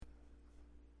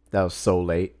That was so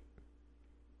late.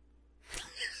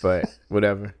 But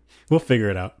whatever. We'll figure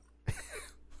it out.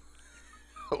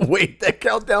 Wait, that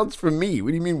countdown's for me. What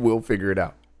do you mean we'll figure it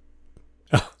out?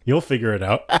 Oh, you'll figure it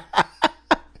out.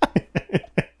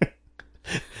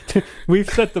 We've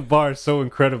set the bar so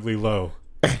incredibly low.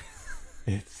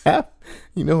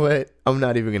 You know what? I'm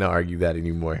not even going to argue that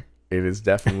anymore. It is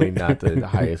definitely not the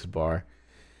highest bar.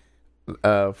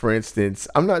 For instance,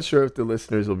 I'm not sure if the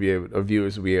listeners will be able, or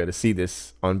viewers will be able to see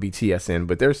this on BTSN,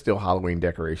 but there's still Halloween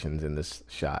decorations in this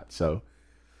shot. So,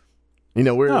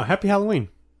 we're happy Halloween.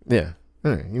 Yeah,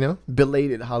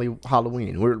 belated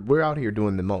Halloween. We're out here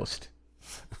doing the most.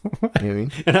 You know what I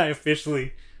mean? And I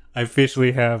officially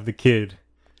have the kid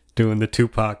doing the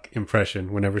Tupac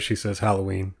impression whenever she says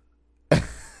Halloween.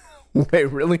 Wait,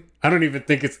 really? I don't even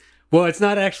think it's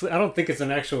not actually. I don't think it's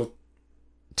an actual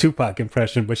Tupac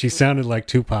impression, but she sounded like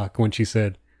Tupac when she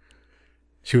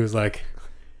was like,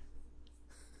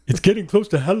 "It's getting close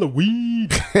to Halloween."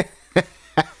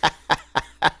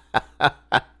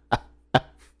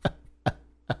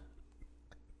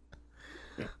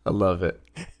 I love it.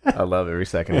 I love every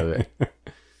second of it.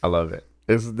 I love it.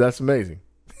 That's amazing.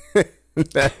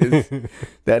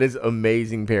 that is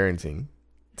amazing parenting,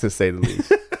 to say the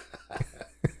least.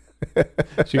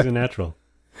 She's a natural.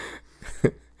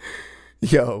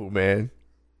 Yo, man.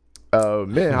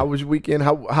 How was your weekend?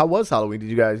 How was Halloween? Did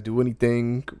you guys do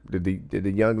anything? Did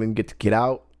the youngling get to get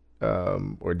out?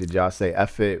 Or did y'all say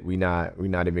F it? We not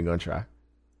even gonna try?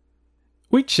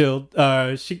 We chilled.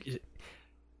 Because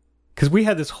we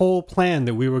had this whole plan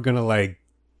that we were gonna like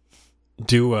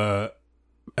do a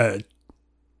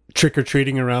trick or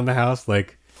treating around the house.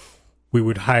 Like we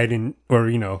would hide in,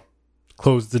 or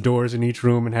close the doors in each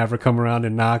room and have her come around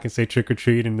and knock and say trick or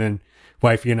treat, and then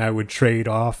wifey and I would trade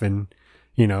off and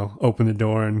open the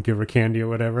door and give her candy or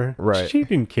whatever. Right. She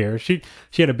didn't care. She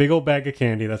had a big old bag of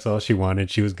candy. That's all she wanted.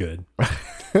 She was good.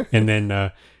 And then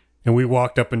and we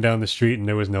walked up and down the street and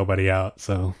there was nobody out.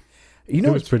 So it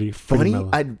was pretty funny.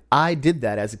 mellow. I did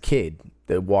that as a kid.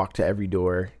 That walked to every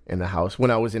door in the house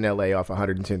when I was in LA off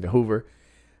 110th and Hoover,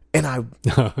 and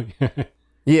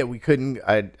yeah, we couldn't.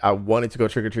 I wanted to go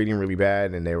trick or treating really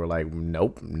bad, and they were like,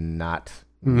 "Nope, not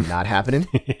happening."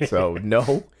 So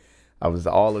no, I was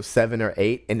all of 7 or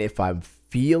 8, and if I'm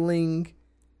feeling,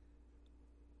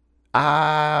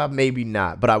 maybe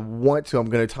not, but I want to. I'm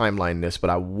going to timeline this, but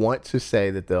I want to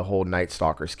say that the whole Night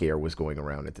Stalker scare was going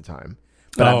around at the time,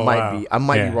 but I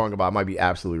might be wrong about. I might be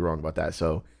absolutely wrong about that.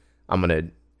 So I'm gonna,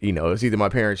 it's either my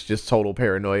parents just total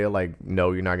paranoia, like,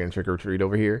 no, you're not going to trick or treat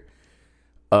over here.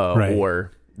 Right.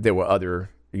 Or there were other,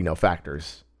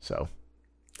 factors. So,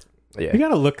 yeah. You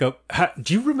gotta look up.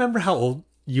 Do you remember how old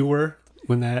you were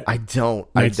when that? I don't.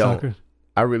 I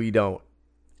really don't.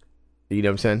 You know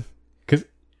what I'm saying? Because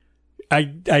I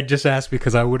just asked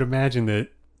because I would imagine that.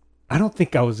 I don't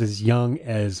think I was as young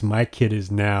as my kid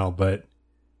is now, but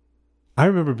I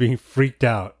remember being freaked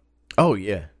out. Oh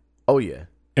yeah.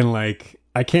 And like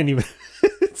I can't even.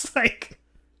 It's like.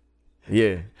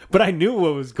 Yeah. But I knew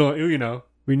what was going.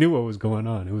 We knew what was going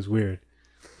on. It was weird.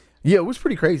 Yeah, it was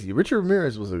pretty crazy. Richard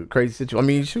Ramirez was a crazy situation. I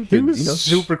mean, he was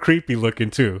super creepy looking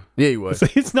too. Yeah, he was. So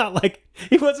it's not like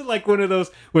he wasn't like one of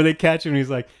those where they catch him and he's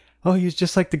like, "Oh, he's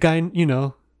just like the guy,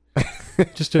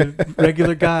 just a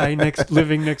regular guy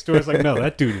living next door." It's like, no,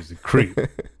 that dude is a creep.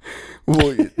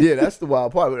 Well, yeah, that's the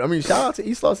wild part. But I mean, shout out to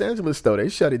East Los Angeles though. They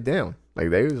shut it down. Like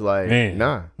they was like,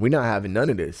 nah, we're not having none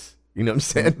of this. You know what I'm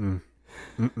saying?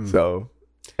 So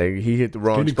he hit the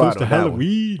wrong spot on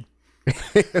Halloween.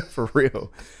 For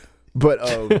real.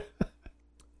 But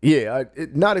yeah,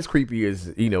 not as creepy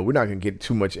as, we're not going to get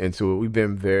too much into it. We've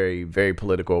been very, very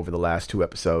political over the last 2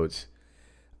 episodes.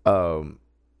 But,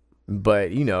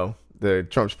 the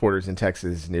Trump supporters in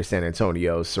Texas near San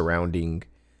Antonio surrounding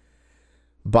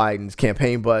Biden's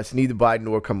campaign bus. Neither Biden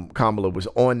nor Kamala was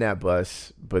on that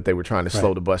bus, but they were trying to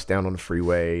slow the bus down on the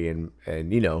freeway and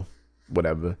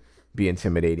whatever, be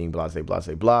intimidating, blah, blah,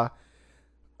 blah, blah.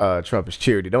 Trump has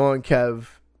cheered it on, Kev.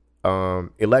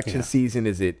 Election season,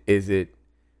 is it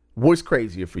what's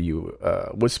crazier for you?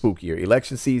 What's spookier,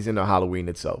 election season or Halloween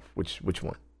itself? Which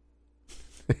one?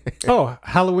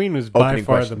 Halloween was by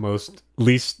far the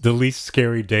least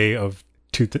scary day of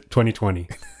 2020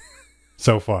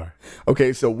 so far.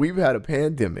 Okay, so we've had a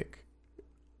pandemic.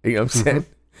 You know what I'm saying?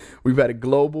 We've had a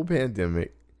global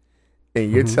pandemic,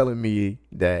 and you're telling me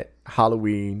that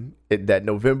Halloween, that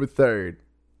November 3rd,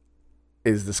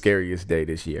 is the scariest day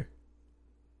this year.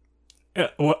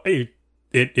 Well,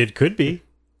 it could be.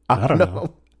 I don't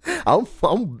know.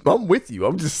 I'm with you.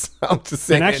 I'm just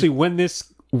saying. And actually, when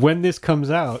this comes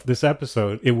out, this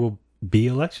episode, it will be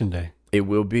election day. It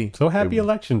will be. So happy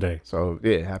election day. So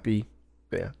yeah, happy,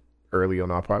 yeah, early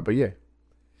on our part, but yeah,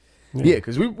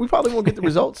 because we probably won't get the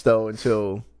results though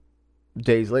until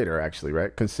days later, actually,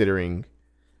 right? Considering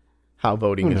how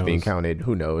voting is being counted,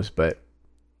 who knows? But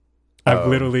I've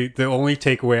literally, the only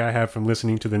takeaway I have from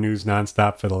listening to the news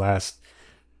nonstop for the last,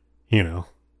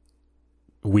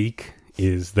 week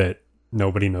is that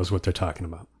nobody knows what they're talking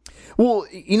about. Well,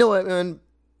 you know what, man?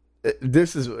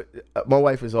 This is, my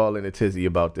wife is all in a tizzy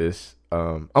about this.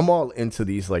 I'm all into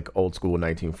these like old school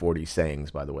 1940s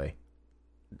sayings, by the way.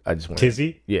 I just want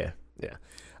tizzy? Yeah.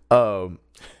 But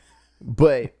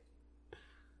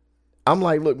I'm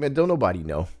like, look, man, don't nobody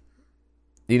know.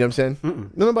 You know what I'm saying?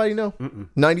 Mm-mm. Nobody know. Mm-mm.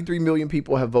 93 million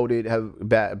people have voted,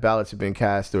 ballots have been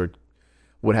cast or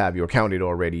what have you, or counted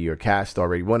already, or cast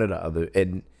already, one or the other.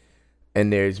 And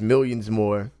there's millions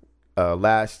more.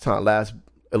 Last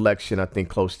election, I think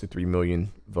close to 3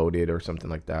 million voted or something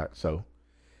like that. So,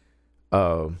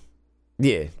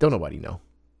 yeah, don't nobody know.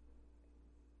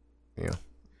 Yeah.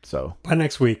 So by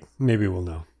next week, maybe we'll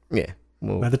know. Yeah.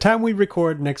 By the time we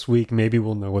record next week, maybe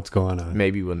we'll know what's going on.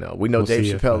 Maybe we'll know. We know Dave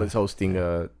Chappelle is hosting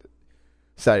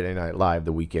Saturday Night Live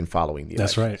the weekend following the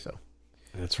election. That's right. So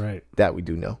that's right. That we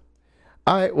do know.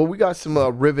 All right. Well, we got some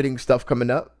riveting stuff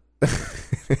coming up.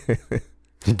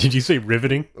 Did you say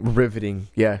riveting? Riveting.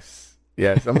 Yes.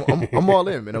 I'm all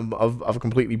in, and I've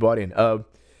completely bought in.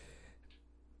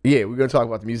 Yeah, we're gonna talk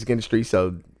about the music industry.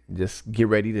 So just get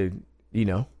ready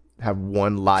to have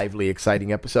one lively,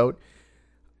 exciting episode.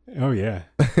 Oh yeah.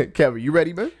 Kevin, you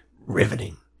ready, man?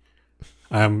 Riveting.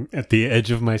 I'm at the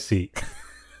edge of my seat.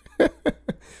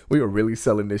 We are really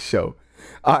selling this show.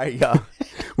 All right, y'all.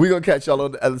 We're going to catch y'all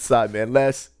on the other side, man.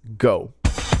 Let's go.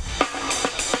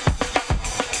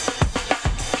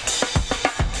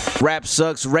 Rap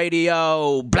Sucks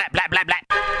Radio. Blah, blah, blah, blah.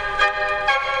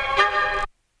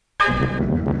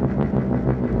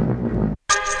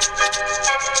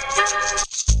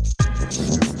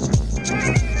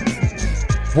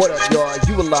 What up, y'all?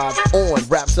 You alive on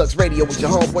Rap Sucks Radio with your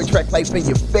homeboy Track Life and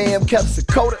your fam, Kev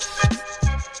Sakota.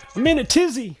 I'm in a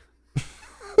tizzy.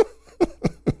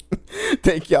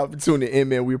 Thank y'all for tuning in,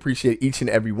 man. We appreciate each and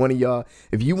every one of y'all.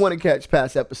 If you want to catch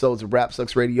past episodes of Rap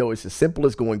Sucks Radio, it's as simple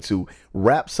as going to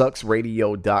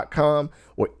rapsucksradio.com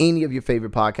or any of your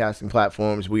favorite podcasting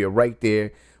platforms. We are right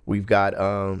there. We've got,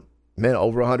 over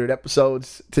 100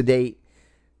 episodes to date.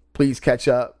 Please catch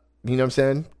up. You know what I'm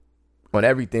saying? On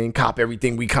everything, cop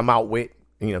everything we come out with.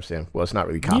 You know what I'm saying? Well, it's not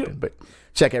really copping, but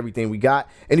check everything we got.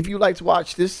 And if you'd like to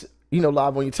watch this,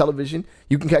 live on your television,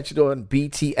 you can catch it on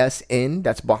BTSN.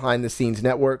 That's Behind the Scenes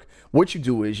Network. What you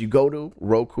do is you go to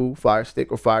Roku, Fire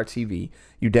Stick, or Fire TV.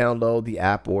 You download the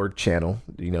app or channel,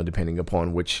 depending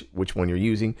upon which one you're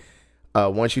using.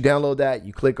 Once you download that,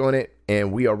 you click on it,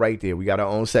 and we are right there. We got our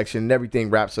own section and everything,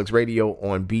 Rap Sucks Radio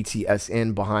on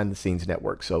BTSN, Behind the Scenes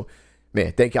Network. So,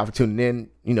 man, thank y'all for tuning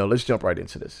in. Let's jump right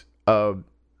into this.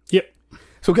 Yep.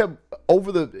 So, Kev,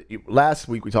 over the last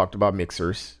week, we talked about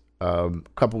mixers. A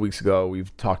couple weeks ago,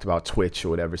 we've talked about Twitch or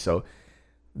whatever. So,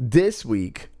 this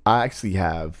week, I actually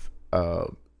have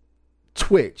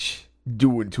Twitch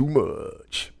doing too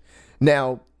much.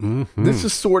 Now, This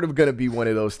is sort of going to be one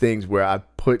of those things where I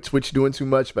put Twitch doing too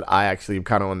much, but I actually am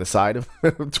kind of on the side of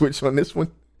Twitch on this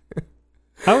one.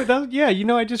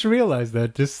 I just realized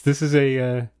that this is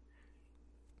a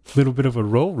little bit of a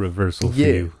role reversal for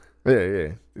you. Yeah.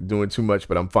 Doing too much,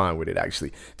 but I'm fine with it,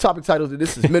 actually. Topic title to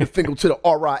this is Middle Finger to the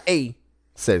RIA,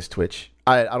 says Twitch.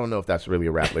 I don't know if that's really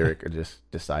a rap lyric or just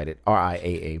decided.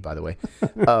 RIAA, by the way.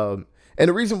 And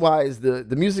the reason why is the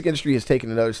music industry has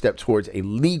taken another step towards a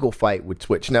legal fight with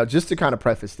Twitch. Now, just to kind of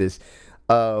preface this,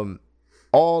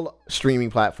 all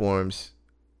streaming platforms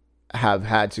have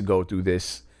had to go through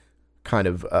this kind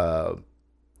of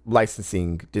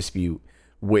licensing dispute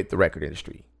with the record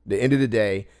industry. At the end of the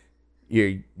day,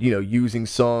 you're using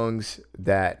songs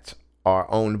that are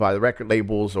owned by the record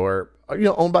labels or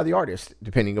owned by the artist,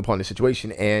 depending upon the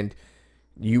situation, and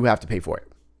you have to pay for it.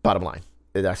 Bottom line,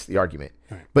 that's the argument.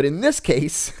 Right. But in this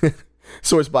case,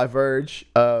 sourced by Verge,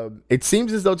 it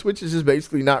seems as though Twitch is just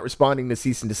basically not responding to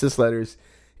cease and desist letters,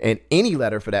 and any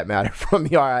letter for that matter, from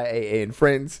the RIAA and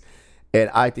friends, and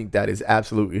I think that is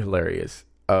absolutely hilarious.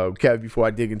 Kev, before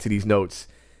I dig into these notes,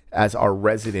 as our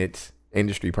resident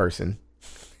industry person,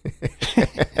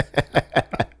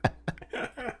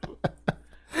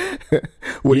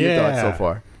 what are your thoughts so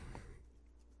far?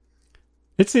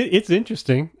 It's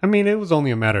interesting. I mean, it was only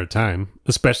a matter of time,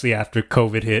 especially after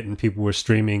COVID hit and people were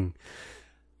streaming,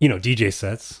 DJ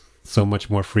sets so much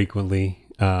more frequently.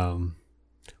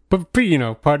 But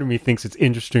part of me thinks it's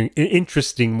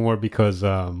interesting more because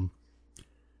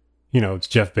it's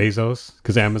Jeff Bezos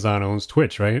because Amazon owns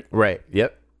Twitch, right? Right.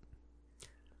 Yep.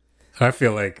 I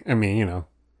feel like,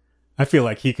 I feel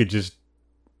like he could just,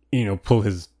 pull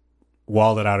his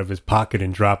wallet out of his pocket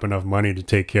and drop enough money to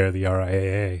take care of the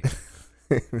RIAA.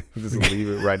 Just leave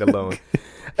it right alone.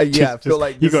 I feel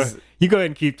like you go ahead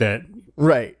and keep that.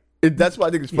 Right. That's why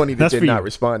I think it's funny that they're not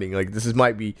responding. Like this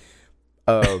might be.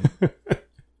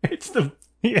 He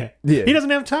doesn't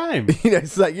have time.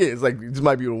 It's like this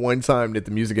might be the one time that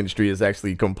the music industry is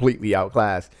actually completely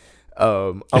outclassed,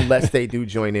 unless they do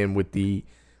join in with the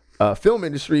film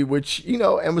industry, which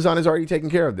Amazon has already taken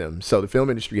care of them. So the film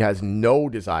industry has no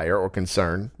desire or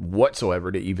concern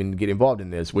whatsoever to even get involved in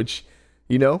this. Which,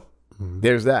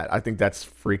 there's that. I think that's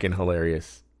freaking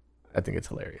hilarious. I think it's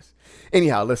hilarious.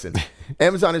 Anyhow, listen,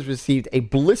 Amazon has received a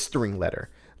blistering letter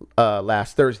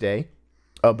last Thursday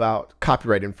about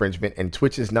copyright infringement and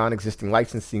Twitch's non-existing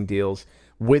licensing deals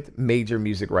with major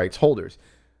music rights holders.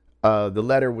 The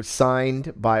letter was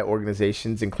signed by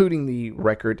organizations including the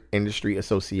Record Industry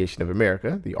Association of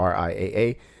America, the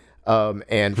RIAA,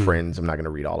 and friends. I'm not going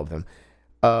to read all of them.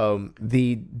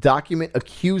 The document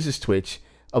accuses Twitch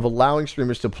of allowing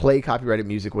streamers to play copyrighted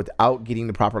music without getting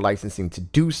the proper licensing to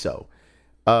do so.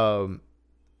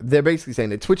 They're basically saying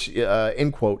that Twitch,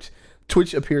 in quotes,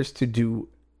 Twitch appears to do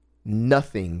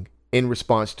nothing in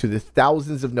response to the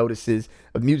thousands of notices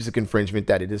of music infringement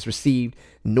that it has received,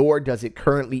 nor does it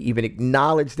currently even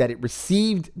acknowledge that it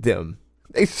received them.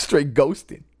 They straight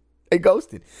ghosted. They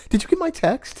ghosted. Did you get my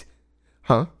text?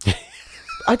 Huh?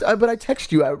 But I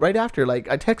text you right after. Like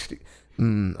I text you.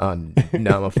 No,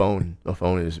 my phone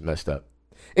is messed up.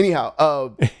 Anyhow,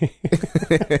 I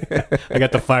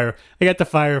got the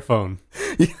fire phone.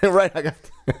 Yeah, right. I got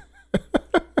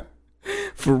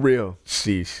for real.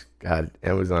 Sheesh. God,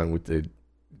 Amazon with the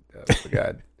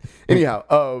God.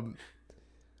 Anyhow,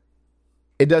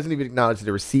 it doesn't even acknowledge that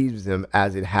it receives them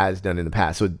as it has done in the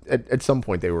past. So at some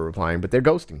point they were replying, but they're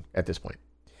ghosting at this point.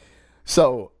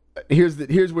 So here's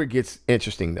where it gets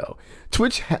interesting though.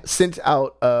 Twitch sent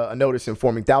out a notice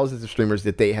informing thousands of streamers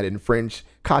that they had infringed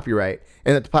copyright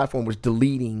and that the platform was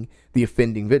deleting the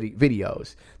offending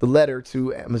videos. The letter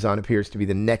to Amazon appears to be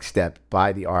the next step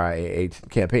by the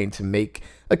RIAA campaign to make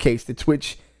a case that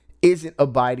Twitch isn't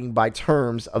abiding by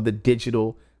terms of the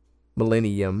Digital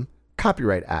Millennium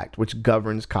Copyright Act, which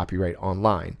governs copyright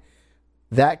online.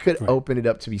 That could open it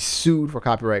up to be sued for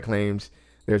copyright claims.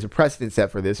 There's a precedent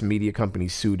set for this. Media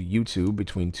companies sued YouTube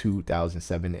between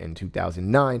 2007 and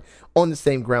 2009 on the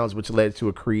same grounds, which led to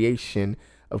a creation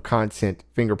of content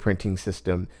fingerprinting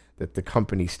system that the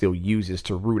company still uses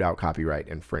to root out copyright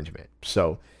infringement.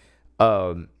 So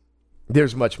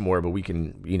there's much more, but we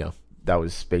can, that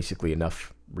was basically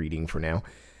enough reading for now.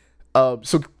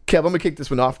 So Kev, I'm gonna kick this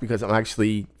one off because I'm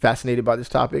actually fascinated by this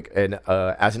topic, and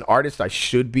as an artist, I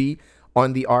should be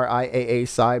on the RIAA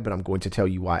side, but I'm going to tell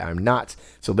you why I'm not.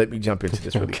 So let me jump into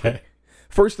this really quick.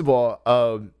 First of all,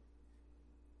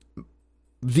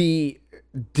 the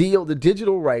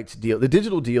digital rights deal, the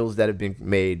digital deals that have been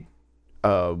made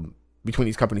between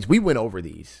these companies, we went over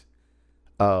these.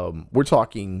 We're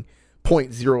talking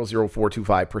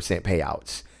 0.00425%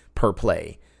 payouts per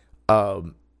play.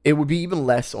 It would be even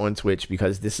less on Twitch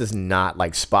because this is not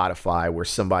like Spotify where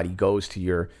somebody goes to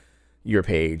your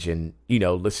page and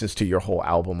listens to your whole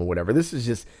album or whatever. This is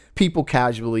just people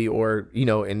casually or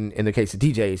in the case of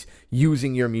DJs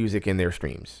using your music in their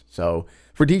streams. So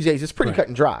for DJs it's pretty cut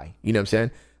and dry. You know what I'm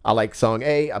saying? I like song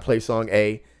A, I play song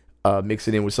A, mix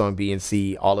it in with song B and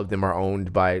C. All of them are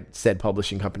owned by said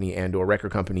publishing company and or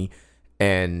record company,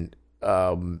 and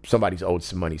somebody's owed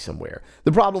some money somewhere.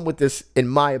 The problem with this, in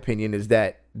my opinion, is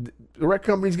that the record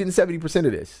company's getting 70%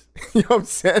 of this. You know what I'm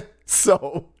saying?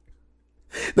 So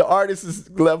the artist is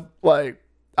left like,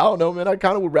 I don't know, man. I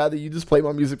kind of would rather you just play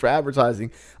my music for advertising,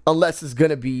 unless it's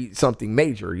gonna be something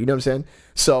major. You know what I'm saying?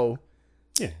 So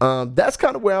that's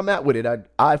kind of where I'm at with it.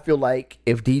 I feel like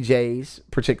if DJs,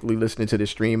 particularly listening to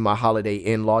this stream, my Holiday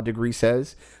in Law degree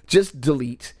says, just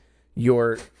delete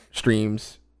your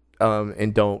streams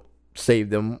and don't save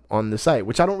them on the site,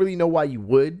 which I don't really know why you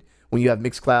would when you have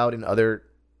Mixcloud and other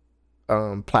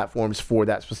platforms for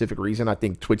that specific reason. I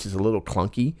think Twitch is a little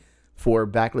clunky for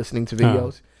back listening to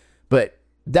videos, but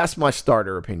that's my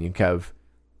starter opinion, Kev.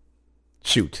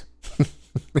 Shoot.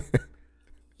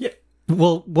 Yeah.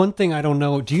 Well, one thing I don't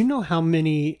know, do you know how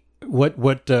many,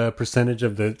 what percentage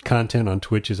of the content on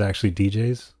Twitch is actually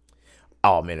DJs?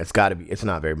 Oh man, it's gotta be, it's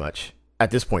not very much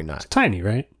at this point. Not it's tiny,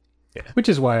 right? Yeah. Which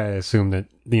is why I assume that,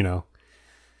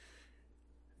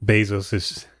 Bezos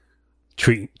is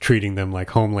treating them like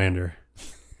Homelander.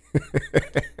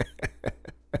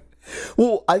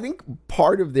 Well, I think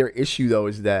part of their issue though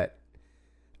is that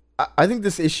I think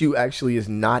this issue actually is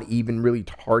not even really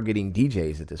targeting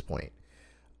DJs at this point.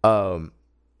 Is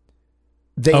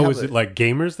it like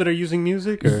gamers that are using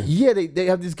music? Or? Yeah, they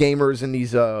have these gamers and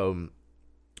these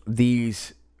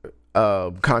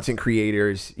content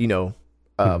creators,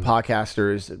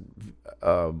 podcasters,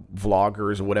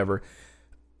 vloggers or whatever.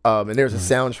 And there's a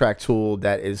soundtrack tool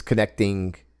that is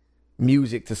connecting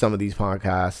music to some of these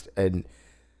podcasts, and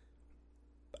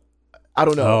I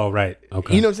don't know. Oh, right.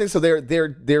 Okay. You know what I'm saying? So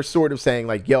they're sort of saying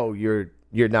like, yo, you're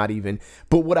not even.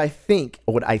 But what I think,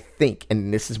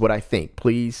 and this is what I think,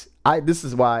 please. This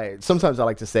is why sometimes I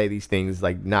like to say these things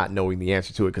like not knowing the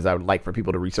answer to it, because I would like for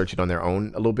people to research it on their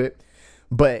own a little bit.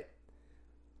 But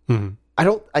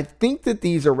I think that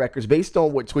these are records based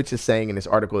on what Twitch is saying in this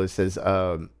article. It says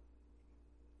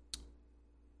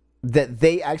that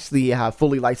they actually have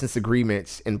fully licensed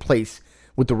agreements in place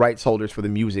with the rights holders for the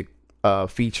music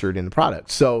featured in the product.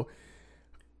 So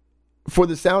for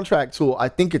the soundtrack tool, I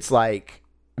think it's like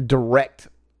direct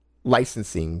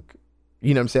licensing,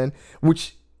 you know what I'm saying?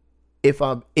 Which, if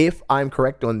I'm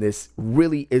correct on this,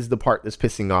 really is the part that's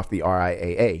pissing off the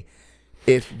RIAA.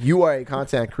 If you are a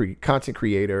content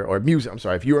creator or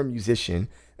if you're a musician,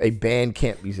 a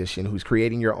Bandcamp musician who's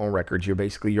creating your own records, you're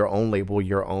basically your own label,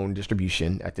 your own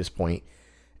distribution at this point.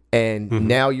 And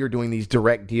now you're doing these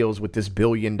direct deals with this $1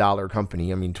 billion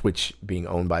company. I mean, Twitch being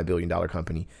owned by a $1 billion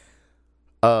company.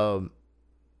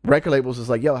 Record labels is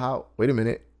like, yo, wait a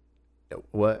minute.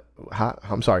 What? How,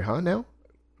 I'm sorry, now?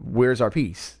 Where's our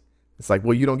piece? It's like,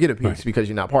 well, you don't get a piece because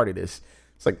you're not part of this.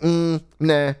 It's like,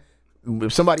 nah.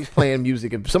 If somebody's playing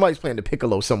music, if somebody's playing the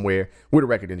piccolo somewhere, we're the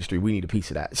record industry. We need a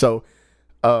piece of that. So,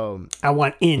 I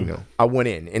want in. I want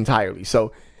in entirely.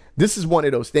 So, this is one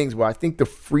of those things where I think the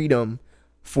freedom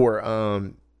for,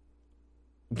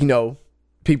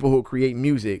 people who create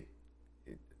music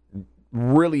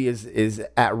really is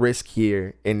at risk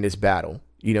here in this battle.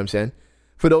 You know what I'm saying?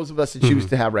 For those of us that choose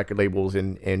to have record labels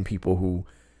and people who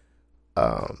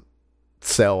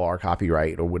sell our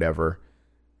copyright or whatever,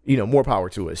 more power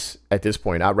to us at this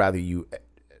point. I'd rather you,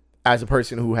 as a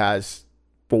person who has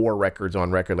 4 records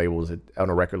on record labels,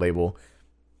 on a record label,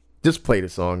 just play the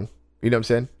song. You know what I'm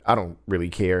saying? I don't really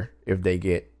care if they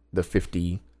get the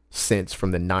 50 cents from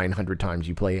the 900 times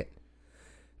you play it.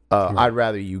 I'd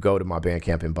rather you go to my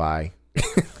Bandcamp and buy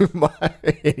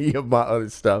any of my other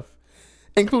stuff,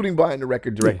 including buying the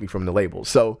record directly from the label.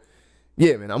 So,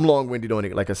 yeah, man, I'm long-winded on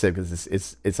it, like I said, because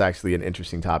it's actually an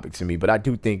interesting topic to me. But I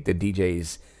do think that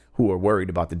DJs who are worried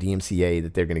about the DMCA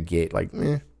that they're gonna get, like, you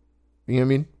know what I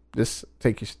mean? Just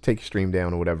take your stream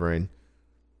down or whatever and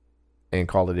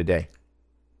call it a day.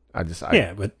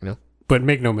 But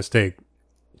make no mistake,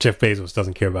 Jeff Bezos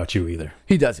doesn't care about you either.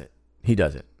 He doesn't.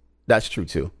 That's true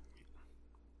too.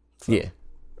 So, yeah.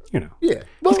 Yeah.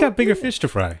 Well, he's got bigger fish to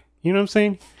fry. You know what I'm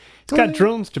saying? He's got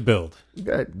drones to build.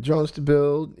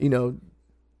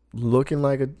 Looking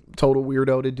like a total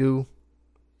weirdo to do.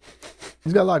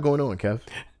 He's got a lot going on, Kev.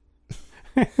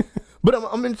 But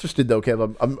I'm interested though,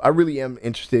 Kev. I really am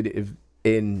interested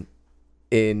in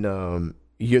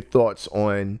your thoughts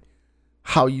on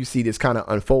how you see this kind of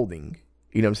unfolding.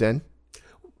 You know what I'm saying?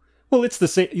 Well, it's the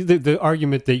same. The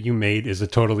argument that you made is a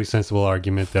totally sensible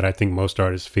argument that I think most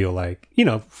artists feel like.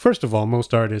 First of all,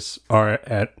 most artists are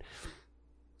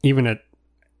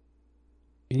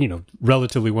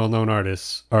relatively well-known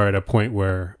artists are at a point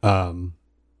where,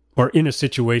 or in a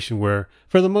situation where,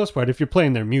 for the most part, if you're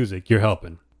playing their music, you're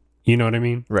helping. You know what I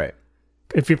mean? Right.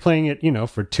 If you're playing it,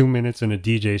 for 2 minutes in a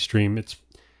DJ stream, it's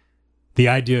the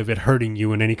idea of it hurting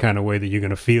you in any kind of way that you're going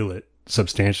to feel it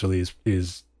substantially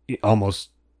is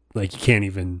almost like you can't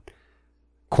even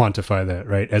quantify that,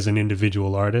 right? As an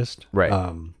individual artist. Right.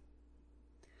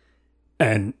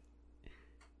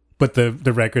 But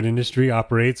the record industry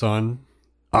operates on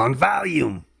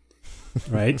volume,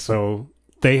 right? So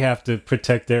they have to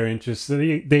protect their interests.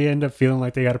 They end up feeling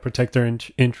like they got to protect their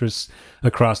interests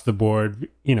across the board,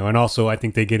 and also I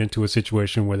think they get into a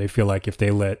situation where they feel like if they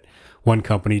let one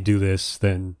company do this,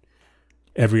 then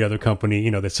every other company,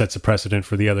 that sets a precedent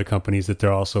for the other companies that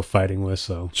they're also fighting with.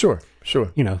 So sure.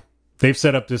 They've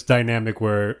set up this dynamic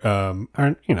where,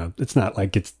 it's not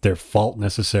like it's their fault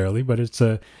necessarily, but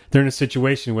they're in a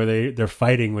situation where they're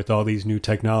fighting with all these new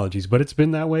technologies. But it's been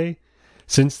that way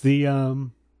since the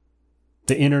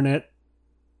internet,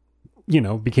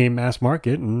 became mass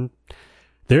market, and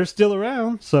they're still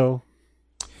around. So,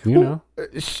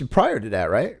 prior to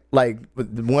that, right? Like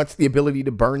once the ability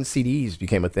to burn CDs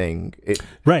became a thing,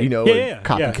 right?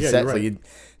 Copy cassettes. Right. Like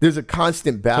there's a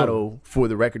constant battle for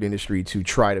the record industry to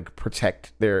try to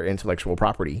protect their intellectual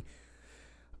property.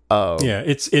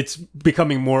 It's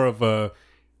becoming more of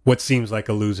what seems like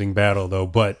a losing battle, though.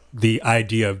 But the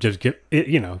idea of just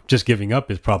giving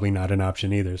up is probably not an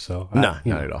option either. So not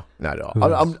at all. Not at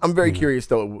all. I'm very curious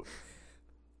though.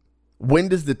 When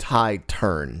does the tide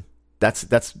turn?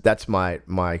 That's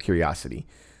my curiosity.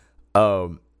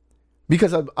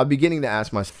 Because I'm beginning to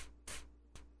ask myself,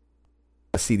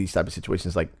 I see these type of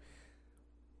situations like,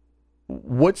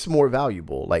 what's more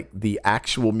valuable, like the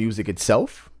actual music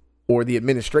itself, or the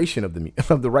administration of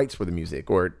the rights for the music,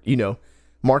 or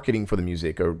marketing for the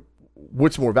music, or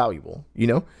what's more valuable?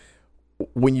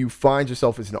 When you find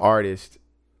yourself as an artist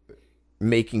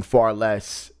making far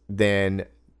less than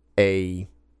a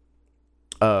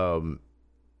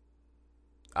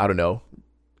I don't know,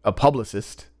 a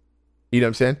publicist, you know what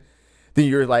I'm saying? Then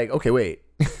you're like, okay, wait,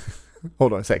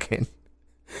 hold on a second.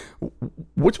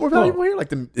 What's more valuable here?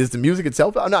 Like, is the music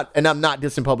itself? I'm not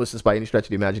dissing publicists by any stretch of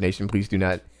the imagination. Please do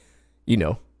not,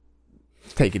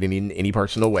 take it in any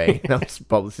personal way.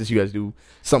 Publicists, you guys do.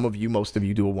 Most of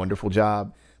you do a wonderful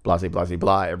job. Blase, blase,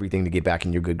 blah. Everything to get back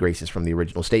in your good graces from the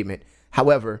original statement.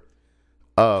 However,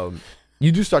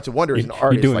 you do start to wonder as an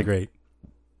artist. You're doing great.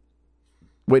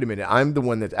 Wait a minute. I'm the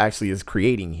one that actually is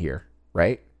creating here,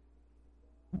 right?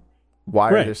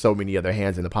 Why are there so many other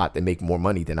hands in the pot that make more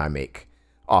money than I make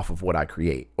off of what I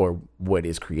create or what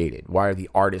is created? Why are the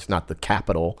artists not the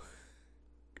capital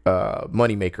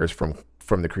money makers from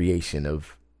the creation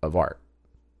of art?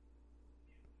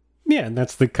 Yeah, and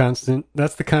that's the constant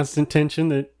tension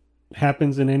that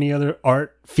happens in any other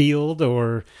art field,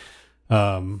 or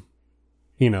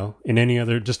in any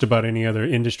other, just about any other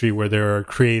industry where there are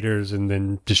creators and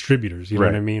then distributors, you know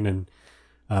what I mean?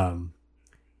 And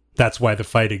that's why the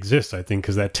fight exists, I think,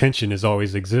 because that tension has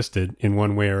always existed in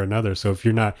one way or another. So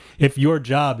if your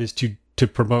job is to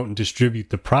promote and distribute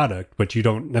the product, but you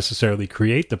don't necessarily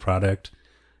create the product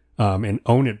and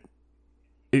own it,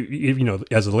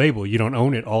 as a label, you don't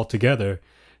own it altogether,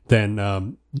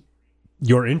 then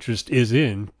your interest is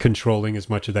in controlling as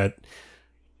much of that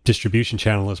distribution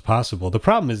channel as possible. The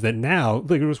problem is that now,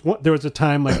 like, there was a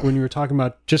time, like when you were talking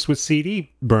about just with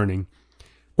CD burning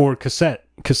or cassette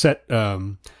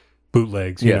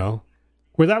bootlegs,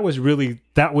 where that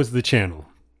was the channel.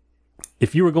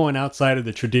 If you were going outside of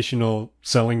the traditional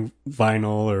selling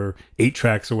vinyl or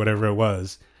 8-tracks or whatever it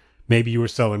was, maybe you were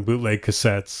selling bootleg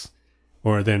cassettes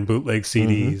or then bootleg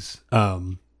CDs.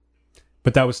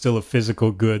 But that was still a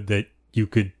physical good that you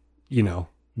could, you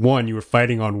were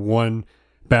fighting on one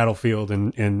battlefield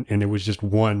and it was just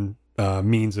one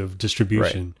means of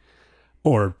distribution,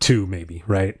 or two maybe,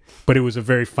 right? But it was a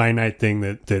very finite thing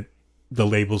that the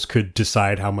labels could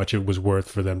decide how much it was worth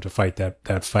for them to fight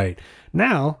that fight.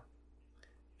 Now,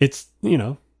 it's,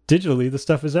 digitally the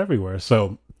stuff is everywhere.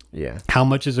 So yeah, how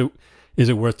much is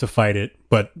it worth to fight it?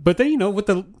 But then, what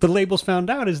the labels found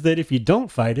out is that if you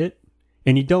don't fight it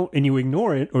and you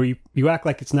ignore it, or you act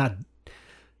like it's not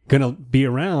going to be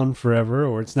around forever,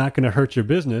 or it's not going to hurt your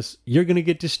business, you're going to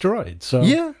get destroyed. So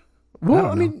yeah, well,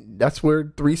 I mean, that's where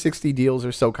 360 deals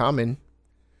are so common,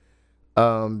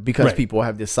 because people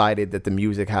have decided that the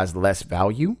music has less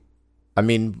value. I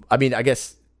mean, I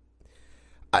guess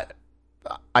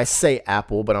I say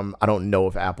Apple, but I don't know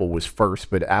if Apple was first,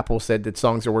 but Apple said that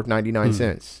songs are worth 99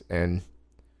 cents. And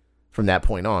from that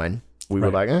point on, we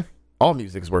were like, all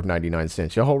music is worth 99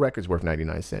 cents. Your whole record's worth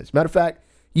 99 cents. Matter of fact,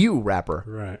 you,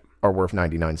 rapper, are worth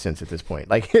 99 cents at this point.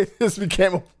 Like, it just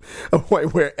became a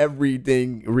point where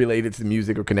everything related to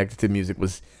music or connected to music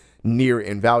was near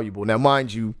invaluable. Now,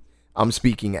 mind you, I'm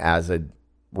speaking as a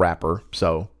rapper,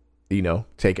 so,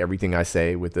 take everything I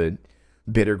say with a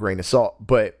bitter grain of salt.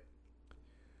 But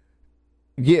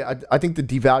yeah, I think the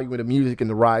devaluing of music and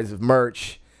the rise of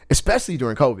merch, especially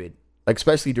during COVID, like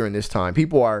especially during this time,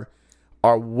 people are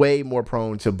way more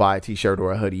prone to buy a t-shirt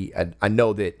or a hoodie. I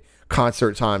know that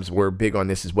concert times were big on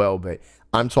this as well, but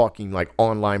I'm talking like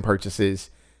online purchases.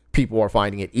 People are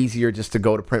finding it easier just to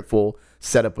go to Printful,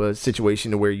 set up a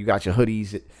situation to where you got your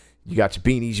hoodies, you got your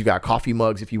beanies, you got coffee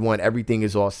mugs if you want. Everything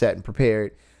is all set and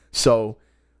prepared. So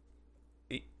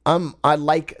I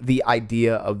like the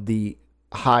idea of the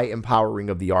high empowering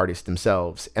of the artists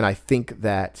themselves. And I think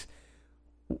that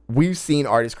we've seen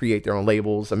artists create their own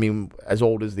labels. I mean, as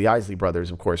old as the Isley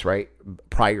Brothers, of course, right?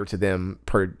 Prior to them,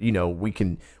 we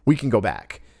can go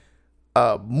back.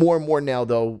 More and more now,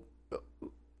 though,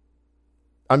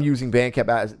 I'm using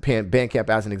Bandcamp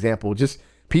as an example. Just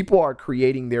people are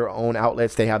creating their own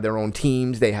outlets. They have their own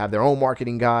teams. They have their own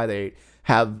marketing guy. They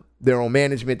have their own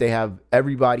management. They have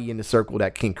everybody in the circle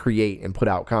that can create and put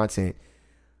out content.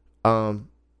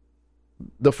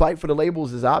 The fight for the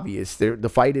labels is obvious. The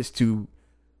fight is to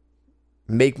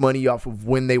make money off of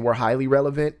when they were highly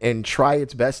relevant and try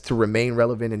its best to remain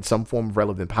relevant in some form of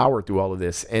relevant power through all of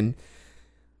this. And,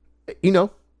 you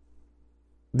know,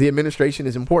 the administration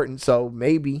is important, so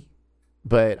maybe,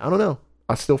 but I don't know.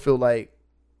 I still feel like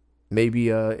maybe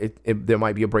there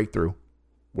might be a breakthrough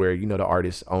where, you know, the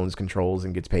artist owns, controls,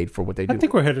 and gets paid for what they do. I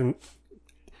think we're headed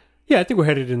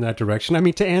in that direction. I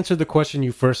mean, to answer the question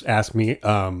you first asked me,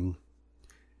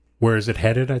 where is it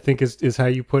headed? I think is how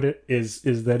you put it. Is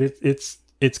that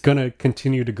it's going to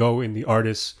continue to go in the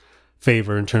artist's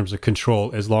favor in terms of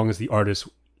control as long as the artists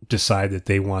decide that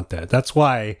they want that. That's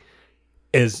why,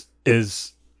 as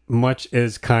much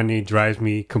as Kanye drives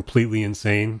me completely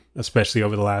insane, especially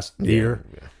over the last year,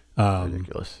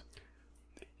 ridiculous.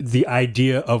 The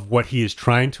idea of what he is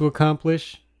trying to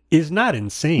accomplish is not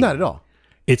insane. Not at all.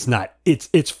 It's not.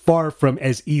 It's far from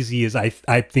as easy as I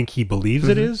think he believes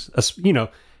it is. You know,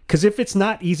 because if it's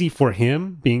not easy for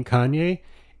him, being Kanye,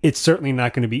 it's certainly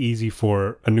not going to be easy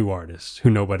for a new artist who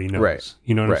nobody knows. Right.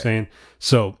 You know what I'm saying?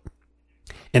 So,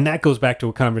 and that goes back to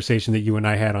a conversation that you and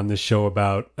I had on this show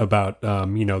about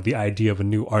you know, the idea of a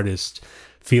new artist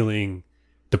feeling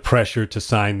the pressure to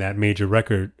sign that major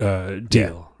record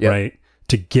deal, right?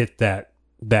 To get that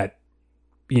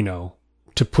you know,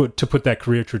 to put that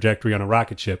career trajectory on a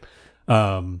rocket ship.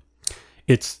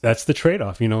 That's the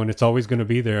trade-off, you know, and it's always going to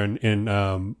be there.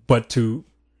 And but to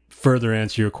further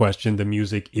answer your question, the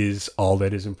music is all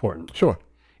that is important. Sure.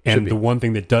 And the one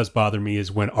thing that does bother me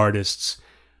is when artists,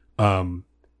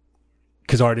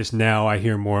 because artists now, I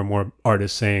hear more and more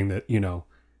artists saying that, you know,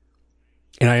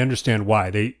 and I understand why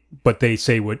they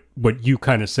say what you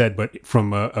kind of said, but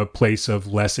from a place of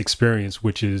less experience,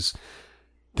 which is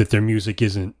that their music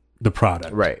isn't the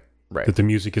product. Right. That the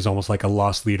music is almost like a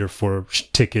loss leader for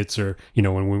tickets, or, you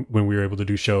know, when we were able to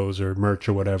do shows or merch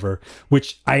or whatever,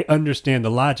 which I understand the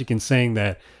logic in saying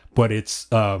that, but it's,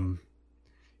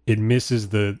 it misses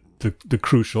the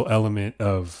crucial element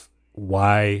of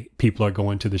why people are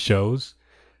going to the shows.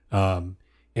 And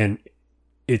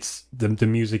it's the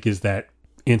music is that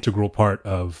integral part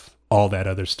of all that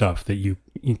other stuff that you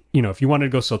know, if you want to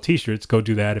go sell t-shirts, go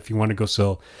do that. If you want to go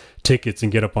sell tickets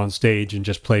and get up on stage and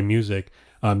just play music,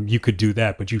 you could do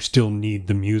that, but you still need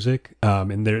the music.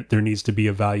 And there needs to be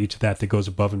a value to that goes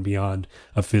above and beyond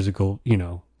a physical, you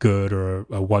know, good or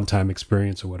a one-time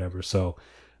experience or whatever. So,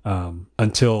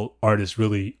 until artists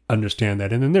really understand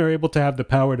that, and then they're able to have the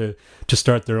power to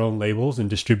start their own labels and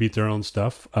distribute their own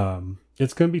stuff,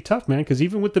 it's going to be tough, man. Because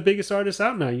even with the biggest artists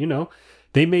out now, you know,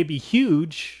 they may be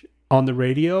huge on the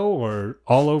radio or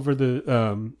all over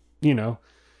the, you know,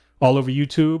 all over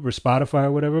YouTube or Spotify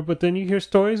or whatever, but then you hear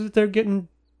stories that they're getting,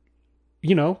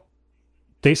 you know,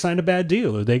 they signed a bad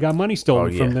deal or they got money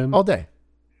stolen from them all day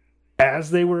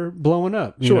as they were blowing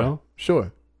up. You know?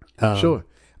 Sure.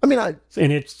 I mean, I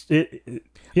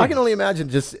can only imagine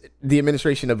just the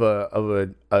administration of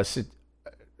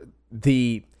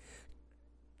the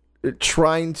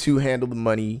trying to handle the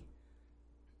money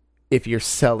if you're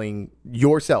selling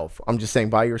yourself. I'm just saying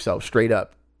by yourself, straight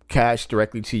up, cash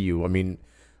directly to you. I mean,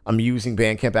 I'm using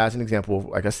Bandcamp as an example,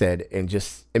 like I said, and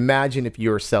just imagine if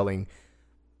you're selling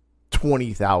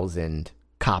 20,000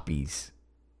 copies,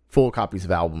 full copies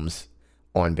of albums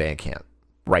on Bandcamp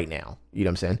right now. You know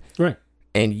what I'm saying? Right.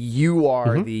 And you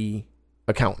are the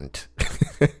accountant.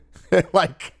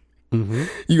 Like,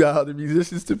 you got other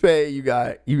musicians to pay. You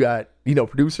got, you know,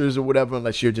 producers or whatever,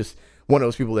 unless you're just one of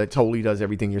those people that totally does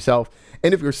everything yourself.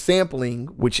 And if you're sampling,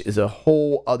 which is a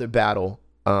whole other battle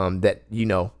that, you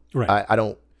know, I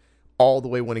don't all the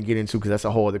way want to get into because that's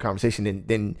a whole other conversation,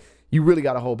 then you really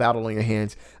got a whole battle on your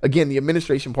hands. Again, the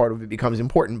administration part of it becomes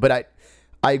important. But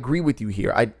I agree with you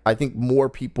here. I think more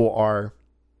people are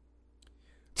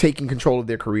taking control of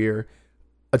their career,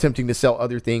 attempting to sell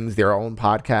other things, their own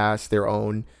podcasts, their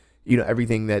own, you know,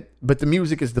 everything but the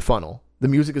music is the funnel. The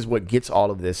music is what gets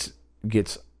all of this,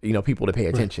 you know, people to pay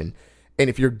attention. Right. And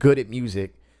if you're good at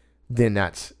music, then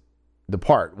that's the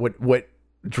part. What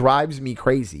drives me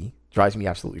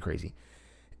absolutely crazy,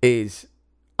 is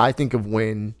I think of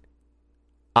when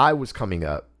I was coming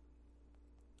up,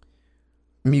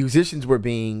 musicians were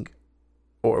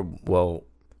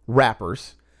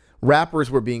rappers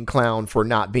were being clowned for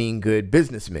not being good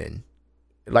businessmen.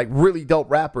 Like, really dope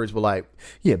rappers were like,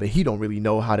 yeah, but he don't really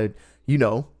know how to, you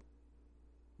know,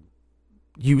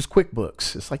 use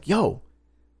QuickBooks. It's like, yo,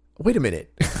 wait a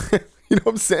minute. You know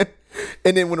what I'm saying?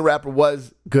 And then when a rapper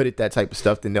was good at that type of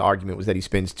stuff, then the argument was that he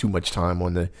spends too much time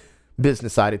on the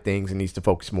business side of things and needs to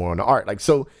focus more on the art. Like,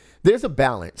 so there's a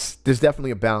balance. There's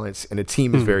definitely a balance, and a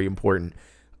team is very important.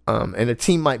 And a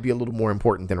team might be a little more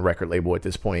important than a record label at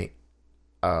this point.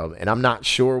 And I'm not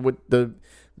sure what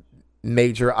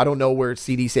major. I don't know where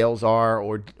CD sales are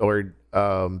or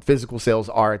physical sales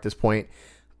are at this point.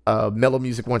 Mellow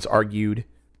Music once argued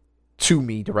to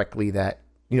me directly that,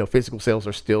 you know, physical sales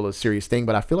are still a serious thing,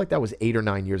 but I feel like that was 8 or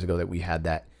 9 years ago that we had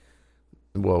that.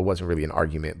 Well, it wasn't really an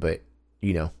argument, but,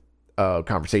 you know,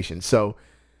 conversation. So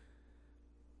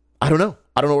I don't know.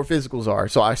 I don't know where physicals are.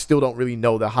 So I still don't really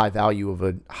know the high value of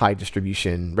a high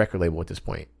distribution record label at this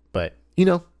point. But, you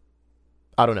know,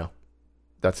 I don't know.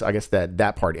 I guess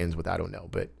that part ends with I don't know.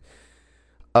 But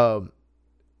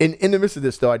in the midst of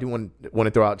this, though, I do want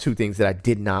to throw out two things that I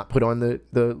did not put on the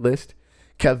list.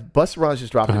 Kev, Busta Rhymes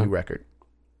just dropped a new record,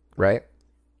 right?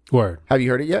 Word. Have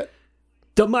you heard it yet?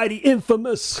 The Mighty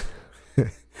Infamous.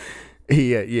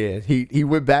 He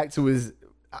went back to his,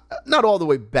 not all the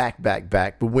way back,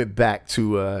 but went back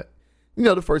to you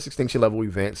know, the first Extinction Level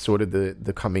event, sort of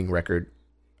the coming record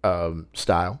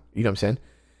style. You know what I'm saying?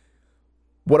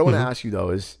 What I want to ask you though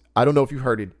is, I don't know if you've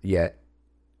heard it yet,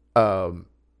 but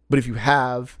if you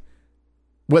have,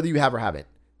 whether you have or haven't,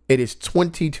 it is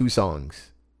 22 songs.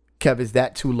 Kev, is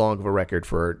that too long of a record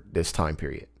for this time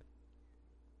period?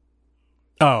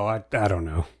 Oh, I don't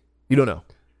know. You don't know?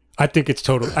 I think that's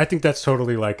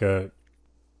totally like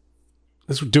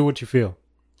let's do what you feel,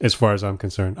 as far as I'm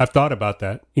concerned. I've thought about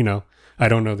that. You know, I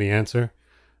don't know the answer.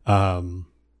 I'll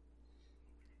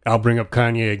bring up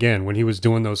Kanye again. When he was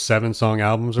doing those 7-song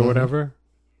albums or whatever,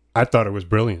 I thought it was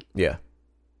brilliant. Yeah.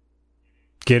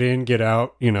 Get in, get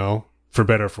out, you know, for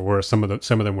better or for worse. Some of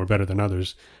them were better than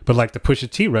others. But like the Pusha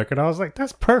T record, I was like,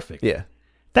 that's perfect. Yeah.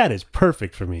 That is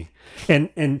perfect for me.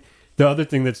 And the other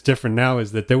thing that's different now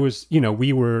is that there was, you know,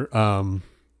 we were, or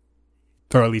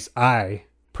at least I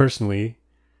personally,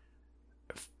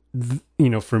 you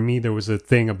know, for me, there was a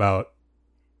thing about,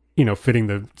 you know, fitting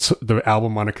the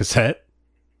album on a cassette,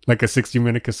 like a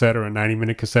 60-minute cassette or a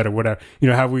 90-minute cassette or whatever. You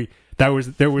know,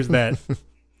 there was that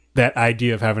that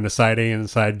idea of having a side A and a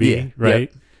side B,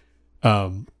 right? Yep.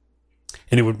 And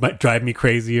it would drive me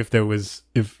crazy if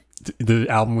the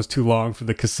album was too long for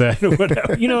the cassette or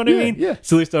whatever. You know what I mean? Yeah.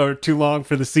 Silly stuff, or too long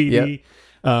for the CD.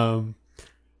 Yep.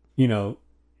 You know,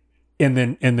 and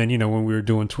then you know, when we were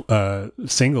doing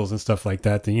singles and stuff like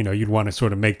that, then, you know, you'd want to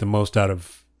sort of make the most out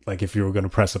of, like, if you were going to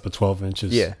press up a 12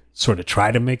 inches, sort of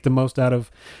try to make the most out of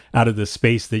the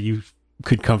space that you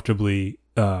could comfortably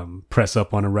press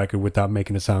up on a record without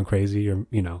making it sound crazy, or,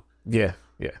 you know. Yeah.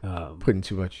 Putting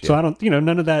too much. Yeah. So I don't, you know,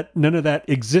 none of that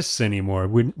exists anymore.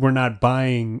 We're not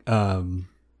buying,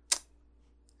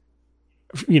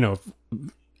 you know,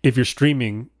 if you're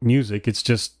streaming music, it's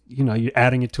just, you know, you're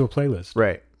adding it to a playlist.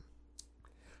 Right.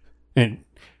 And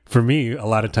for me, a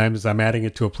lot of times I'm adding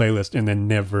it to a playlist and then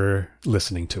never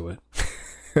listening to it.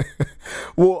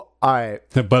 Well,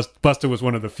 Busta was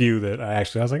one of the few that I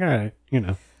was like, all right, you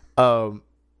know.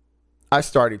 I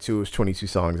started to, it was 22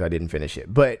 songs. I didn't finish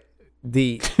it, but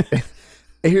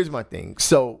here's my thing.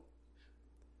 So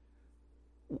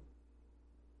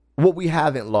what we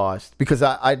haven't lost, because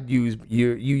I use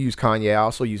you use Kanye, I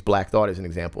also use Black Thought as an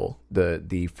example.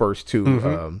 The first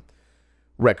two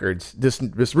records.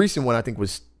 This recent one I think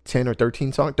was 10 or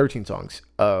 13 songs.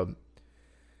 And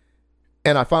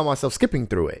I find myself skipping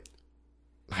through it.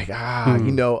 Like,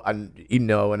 you know, and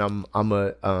I'm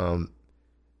a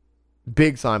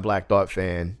big time Black Thought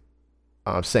fan.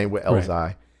 Same with Elzai.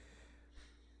 Right.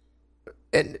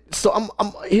 And so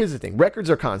I'm here's the thing. Records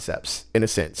are concepts in a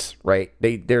sense, right?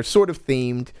 They're sort of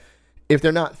themed. If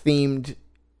they're not themed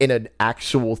in an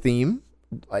actual theme,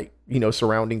 like, you know,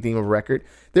 surrounding theme of a record,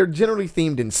 they're generally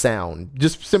themed in sound,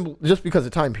 just because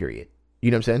of time period.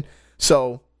 You know what I'm saying?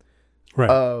 So,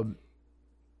 right.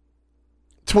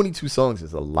 22 songs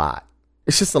is a lot.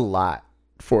 It's just a lot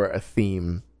for a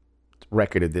theme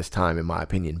record at this time, in my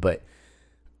opinion. But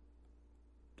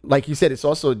like you said, it's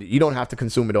also, you don't have to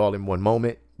consume it all in one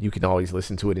moment. You can always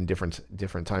listen to it in different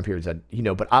time periods, you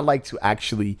know, but I like to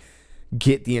actually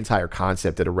get the entire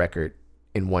concept of the record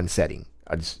in one setting.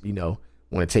 I just, you know,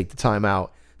 want to take the time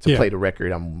out to play the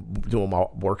record. I'm doing my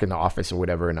work in the office or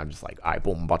whatever, and I'm just like, all right,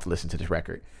 boom, I'm about to listen to this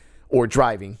record. Or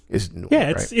driving is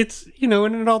it's you know,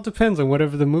 and it all depends on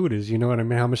whatever the mood is. You know what I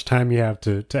mean? How much time you have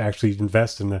to actually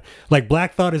invest in that. Like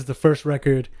Black Thought is the first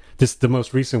record. The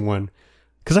most recent one.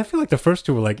 Because I feel like the first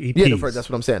two were like EPs. Yeah, that's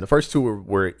what I'm saying. The first two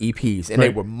were EPs, and they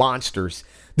were monsters.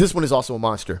 This one is also a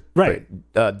monster. Right.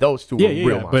 But, those two were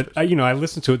real monsters. But, you know, I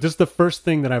listened to it. This is the first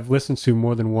thing that I've listened to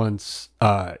more than once,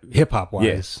 hip-hop wise.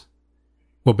 Yes.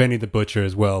 Well, Benny the Butcher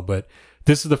as well. But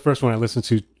this is the first one I listened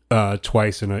to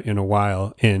twice in a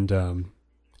while. And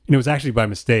it was actually by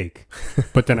mistake.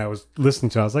 But then I was listening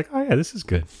to it. I was like, oh, yeah, this is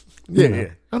good. Yeah.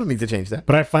 I don't need to change that.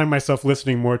 But I find myself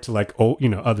listening more to like old, you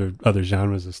know, other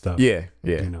genres of stuff. Yeah.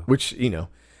 You know. Which, you know,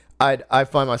 I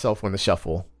find myself on the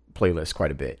shuffle playlist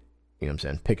quite a bit. You know what I'm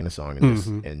saying? Picking a song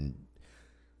and and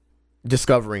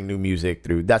discovering new music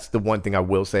through. That's the one thing I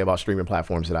will say about streaming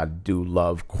platforms that I do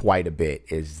love quite a bit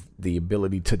is the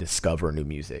ability to discover new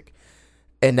music.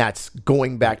 And that's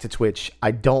going back to Twitch.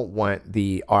 I don't want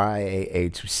the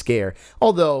RIAA to scare.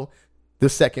 Although the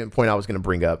second point I was going to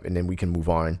bring up, and then we can move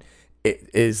on, it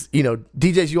is,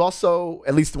 DJs, you also,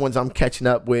 at least the ones I'm catching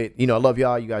up with, I love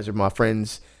y'all. You guys are my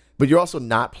friends. But you're also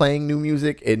not playing new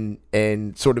music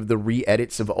and sort of the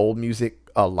re-edits of old music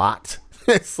a lot.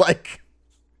 It's like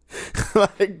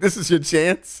this is your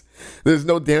chance. There's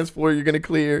no dance floor you're going to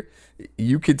clear.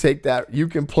 You can take that. You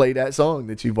can play that song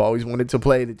that you've always wanted to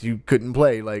play that you couldn't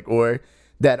play, or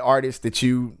that artist that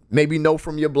you maybe know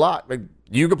from your block. Like,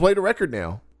 you could play the record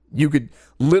now. You could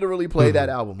literally play that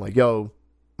album. Like, yo,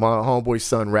 my homeboy's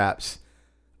son raps.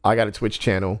 I got a Twitch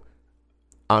channel.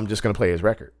 I'm just going to play his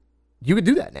record. You could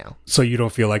do that now. So you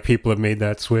don't feel like people have made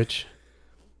that switch?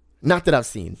 Not that I've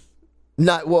seen.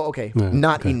 Not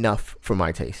enough for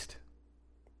my taste.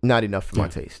 Not enough for my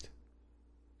taste.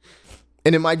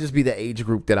 And it might just be the age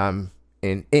group that I'm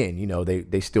in.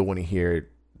 They still want to hear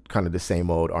kind of the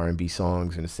same old R&B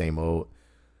songs and the same old,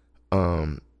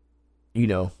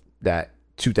 that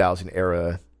 2000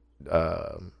 era,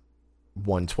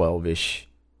 112-ish,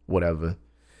 whatever.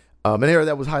 An era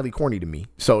that was highly corny to me.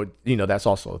 So, that's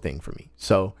also a thing for me.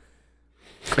 So,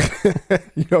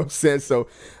 you know what I'm saying? So,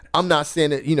 I'm not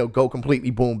saying that, go completely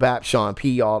boom bap Sean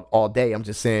P all day. I'm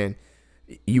just saying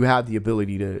you have the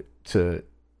ability to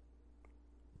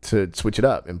switch it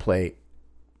up and play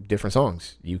different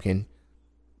songs. You can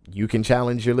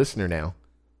challenge your listener now.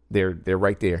 They're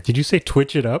right there. Did you say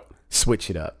twitch it up?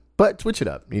 Switch it up. But twitch it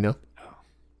up,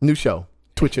 New show.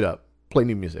 Twitch it up. Play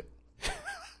new music.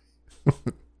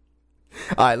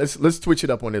 All right, let's twitch it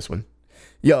up on this one.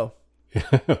 Yo.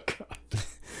 Oh, God.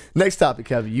 Next topic,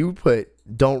 Kev. You put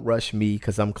 "Don't Rush Me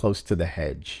Because I'm Close to the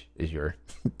Hedge" is your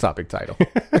topic title.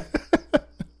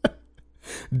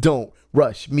 Don't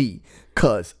rush me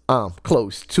because I'm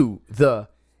close to the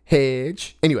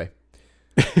hedge. Anyway,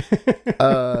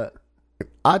 I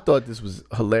thought this was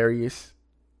hilarious.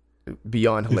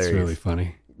 Beyond hilarious. It's really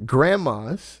funny.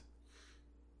 Grandmas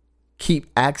keep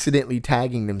accidentally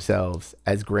tagging themselves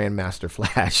as Grandmaster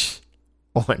Flash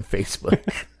on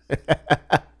Facebook.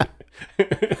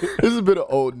 This is a bit of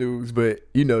old news, but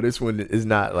this one is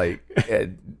not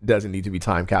it doesn't need to be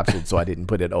time captured, so I didn't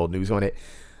put it old news on it.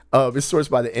 It's sourced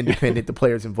by The Independent. The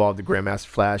players involved in Grandmaster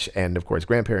Flash and, of course,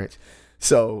 grandparents.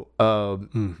 So,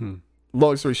 long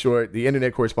story short, the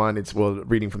internet correspondence,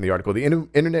 reading from the article, the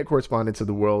internet correspondence of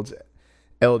the world's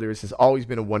elders has always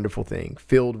been a wonderful thing,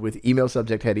 filled with email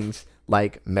subject headings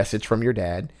like "message from your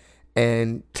dad"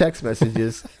 and text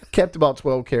messages kept about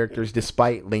 12 characters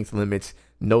despite length limits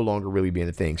no longer really being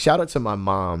a thing. Shout out to my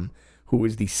mom, who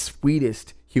is the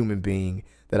sweetest human being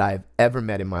that I've ever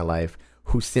met in my life,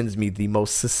 who sends me the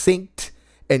most succinct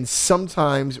and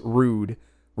sometimes rude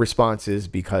responses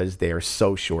because they are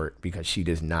so short, because she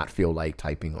does not feel like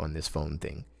typing on this phone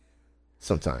thing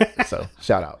sometimes. So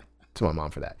shout out to my mom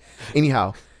for that.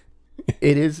 Anyhow,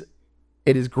 it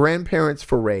is grandparents'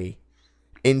 foray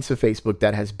into Facebook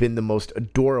that has been the most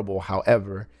adorable.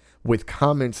 However, with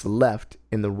comments left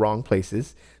in the wrong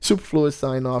places, superfluous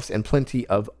sign-offs, and plenty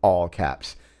of all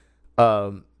caps.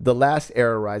 The last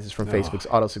error arises from Facebook's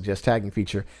auto-suggest tagging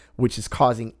feature, which is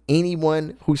causing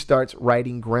anyone who starts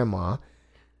writing grandma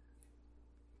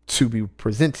to be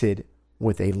presented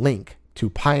with a link to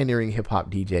pioneering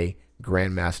hip-hop DJ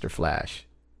Grandmaster Flash.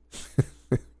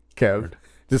 Kev,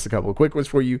 just a couple of quick ones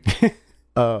for you.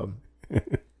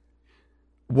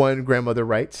 One grandmother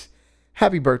writes,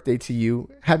 "Happy birthday to you.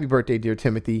 Happy birthday, dear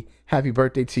Timothy. Happy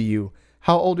birthday to you.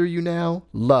 How old are you now?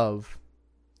 Love,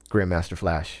 Grandmaster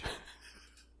Flash."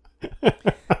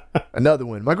 Another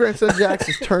one. "My grandson Jax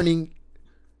is turning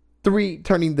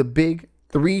the big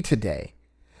 3 today.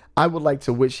 I would like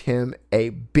to wish him a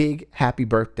big happy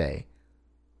birthday.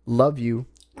 Love you,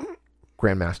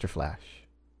 Grandmaster Flash."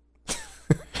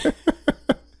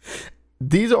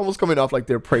 These are almost coming off like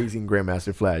they're praising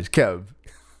Grandmaster Flash. Kev,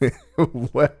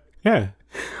 what? Yeah.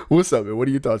 What's up, man? What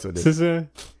are your thoughts on this? This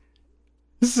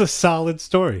is a solid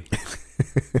story.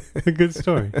 A good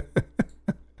story.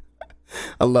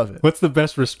 I love it. What's the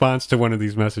best response to one of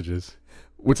these messages?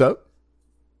 What's up?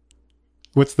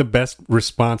 What's the best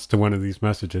response to one of these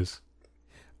messages?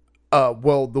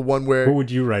 Well, the one where... What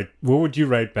would you write? What would you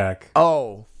write back?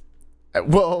 Oh,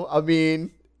 well, I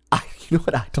mean, you know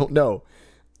what? I don't know.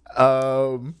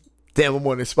 Damn, I'm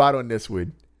on the spot on this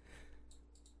one.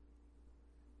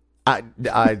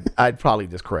 I'd probably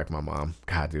just correct my mom.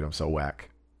 God, dude, I'm so whack.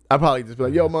 I'd probably just be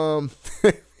like, "Yo, mom,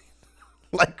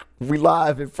 Like, we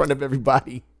live in front of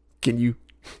everybody. Can you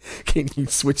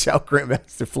switch out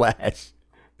Grandmaster Flash?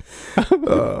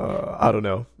 I don't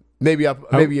know. Maybe a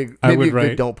would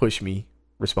good "don't push me"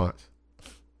 response.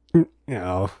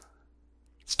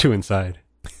 It's too inside.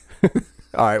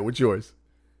 All right, what's yours?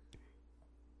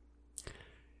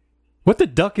 What the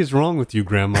duck is wrong with you,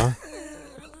 Grandma?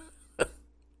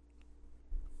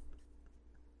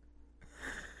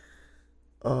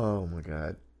 Oh my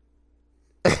God.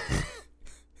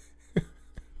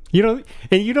 You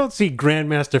don't see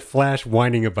Grandmaster Flash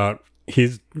whining about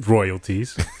his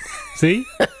royalties. See?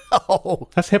 Oh,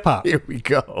 That's hip hop. here we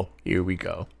go.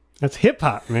 That's hip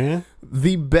hop, man.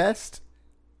 The best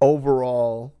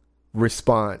overall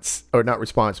response, or not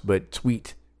response, but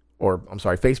tweet, or I'm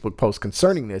sorry, Facebook post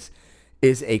concerning this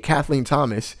is a Kathleen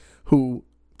Thomas who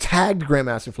tagged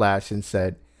Grandmaster Flash and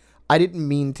said, "I didn't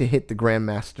mean to hit the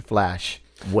Grandmaster Flash,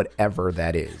 whatever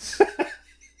that is."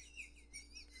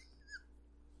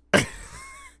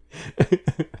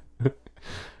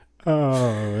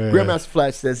 Oh, man. Grandmaster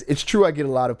Flash says, "It's true I get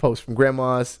a lot of posts from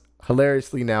grandmas.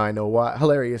 Hilarious now I know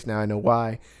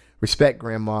why. Respect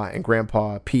grandma and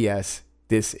grandpa. P.S.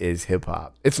 This is hip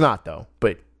hop." It's not though,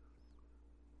 but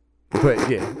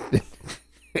yeah.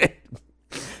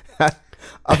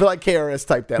 I feel like KRS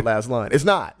typed that last line. It's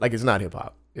not hip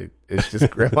hop. It's just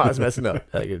grandma's messing up.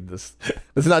 Like, let's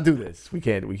not do this. We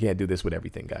can't do this with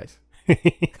everything, guys.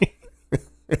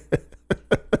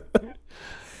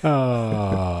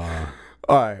 Oh.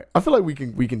 All right. I feel like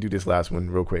we can do this last one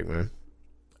real quick, man.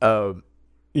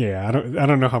 Yeah, I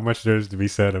don't know how much there's to be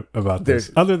said about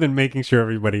this, other than making sure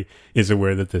everybody is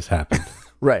aware that this happened,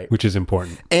 right? Which is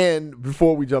important. And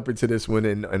before we jump into this one,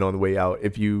 and on the way out,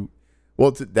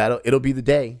 it'll be the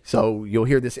day, so you'll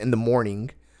hear this in the morning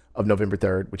of November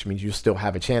 3rd, which means you still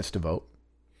have a chance to vote,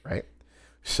 right?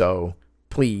 So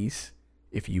please,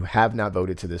 if you have not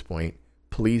voted to this point,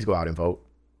 please go out and vote.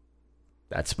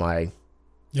 That's Yep.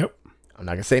 I'm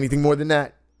not gonna say anything more than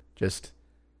that. Just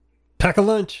pack a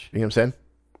lunch. You know what I'm saying?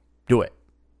 Do it.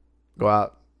 Go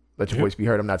out. Let your voice be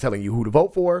heard. I'm not telling you who to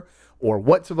vote for or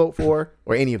what to vote for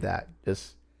or any of that.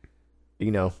 Just,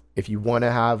 if you want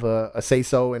to have a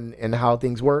say-so in how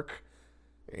things work,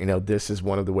 this is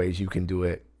one of the ways you can do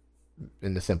it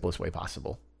in the simplest way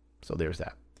possible. So there's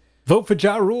that. Vote for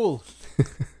Ja Rule.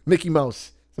 Mickey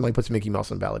Mouse. Somebody puts Mickey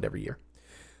Mouse on the ballot every year.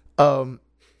 So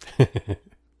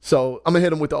I'm going to hit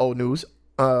them with the old news.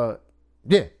 Yeah.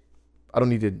 I don't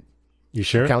need to... You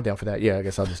sure? Countdown for that. Yeah, I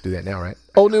guess I'll just do that now, right?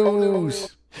 Old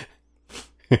news.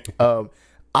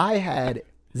 I had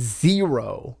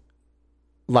 0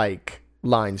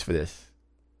 lines for this.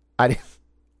 I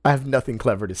have nothing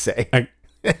clever to say. I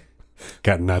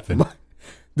got nothing.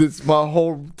 My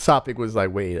whole topic was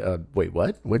like, wait,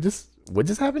 what? What just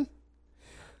happened?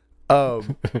 All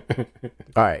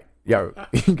right, you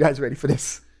guys ready for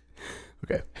this?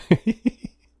 Okay.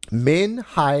 Men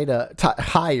hired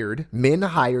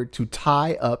to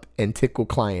tie up and tickle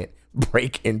client,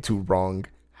 break into wrong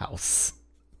house.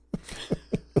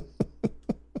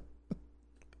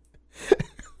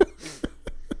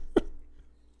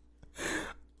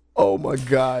 Oh my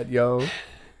God, yo.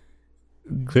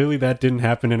 Clearly that didn't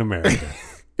happen in America.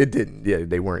 It didn't. Yeah,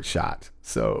 they weren't shot.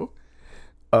 So,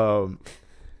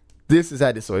 this is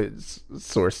had this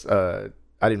source. I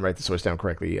didn't write the source down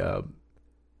correctly.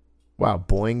 Wow,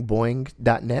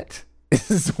 boingboing.net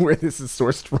is where this is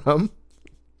sourced from.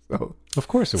 So, of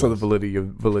course it was. So the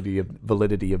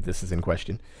validity of this is in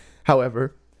question.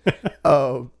 However,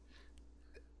 the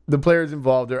players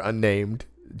involved are unnamed.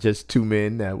 Just 2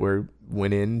 men that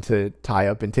went in to tie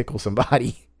up and tickle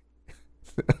somebody.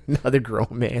 Another grown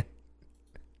man.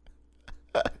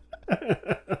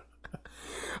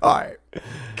 All right,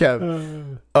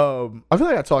 Kev. I feel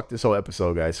like I talked this whole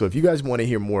episode, guys. So if you guys want to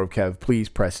hear more of Kev, please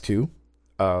press 2.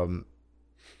 I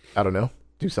don't know,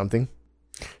 do something.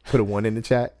 Put a 1 in the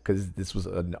chat because this was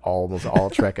an almost all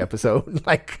Trek episode.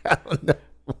 Like, I don't know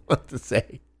what to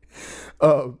say.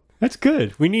 That's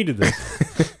good. We needed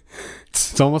this.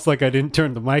 It's almost like I didn't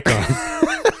turn the mic on.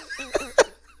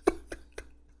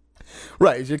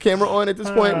 Right. Is your camera on at this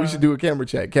point? We should do a camera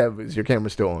check. Kev, is your camera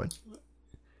still on?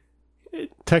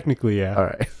 Technically, yeah. All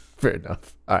right. Fair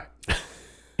enough. All right.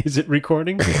 Is it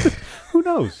recording? Who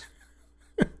knows?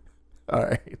 All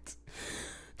right.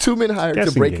 2 men hired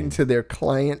to break into their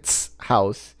client's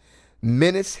house,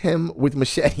 menace him with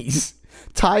machetes,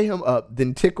 tie him up,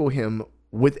 then tickle him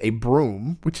with a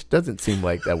broom, which doesn't seem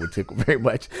like that would tickle very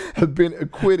much, have been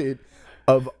acquitted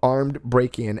of armed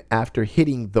break-in after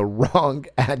hitting the wrong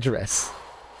address.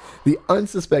 The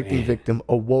unsuspecting victim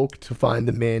awoke to find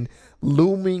the men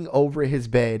looming over his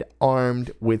bed,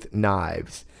 armed with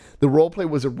knives. The roleplay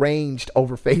was arranged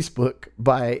over Facebook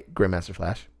by Grandmaster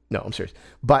Flash. No, I'm serious.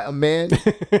 By a man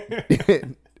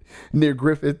near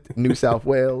Griffith, New South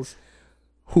Wales,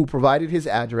 who provided his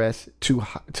address to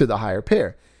the hired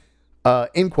pair.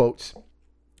 In quotes,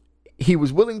 he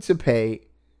was willing to pay,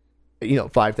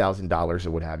 $5,000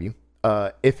 or what have you,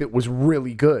 if it was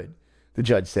really good, the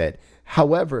judge said.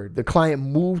 However, the client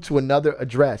moved to another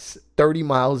address 30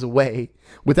 miles away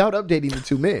without updating the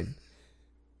two men.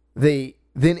 They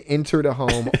then entered a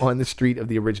home on the street of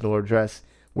the original address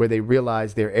where they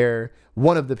realized their error.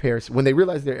 When they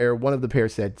realized their error, one of the pair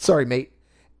said, "Sorry, mate,"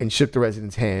 and shook the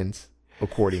resident's hands,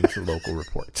 according to local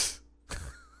reports.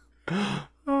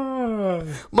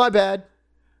 My bad.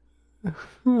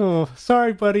 Oh,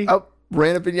 sorry, buddy. I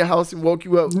ran up in your house and woke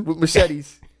you up with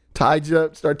machetes, tied you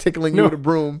up, started tickling you with a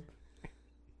broom.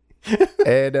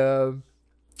 And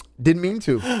didn't mean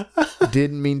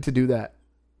to do that.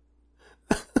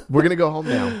 We're gonna go home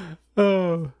now.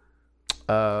 Oh,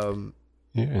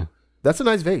 yeah. That's a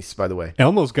nice vase, by the way.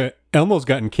 Elmo's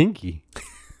gotten kinky.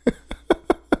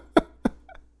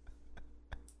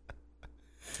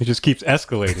 It just keeps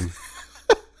escalating.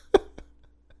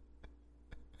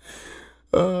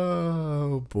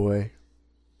 Oh boy,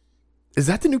 is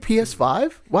that the new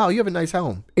PS5? Wow, you have a nice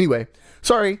home. Anyway,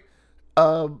 sorry.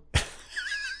 I'm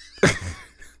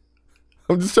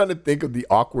just trying to think of the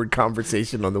awkward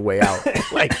conversation on the way out.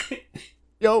 Like,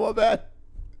 yo, my bad.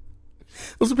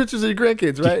 Those are pictures of your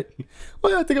grandkids, right?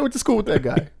 Well, yeah, I think I went to school with that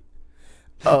guy.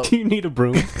 Do you need a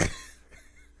broom?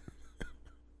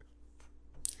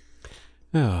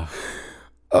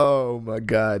 Oh my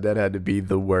God, that had to be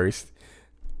the worst.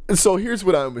 So here's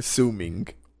what I'm assuming.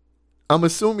 I'm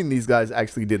assuming these guys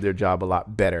actually did their job a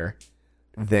lot better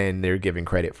than they're giving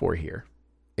credit for here.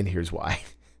 And here's why.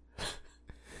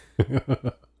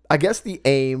 I guess the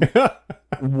aim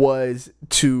was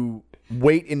to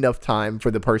wait enough time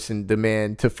for the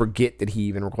man, to forget that he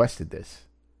even requested this.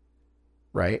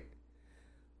 Right?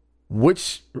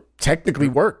 Which technically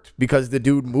worked because the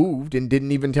dude moved and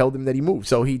didn't even tell them that he moved.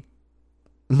 So he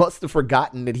must have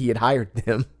forgotten that he had hired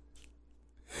them.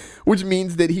 Which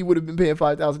means that he would have been paying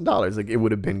 $5,000. Like, it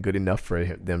would have been good enough for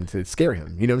them to scare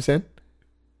him. You know what I'm saying?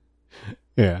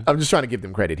 Yeah. I'm just trying to give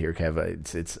them credit here,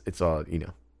 Kev. It's all,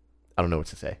 I don't know what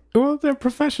to say. Well, they're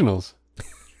professionals.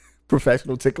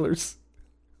 Professional ticklers.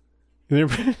 And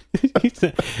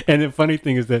the funny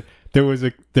thing is that there was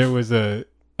a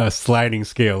sliding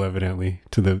scale, evidently,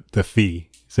 to the fee.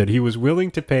 He said he was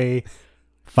willing to pay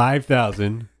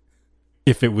 $5,000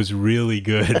 if it was really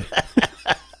good.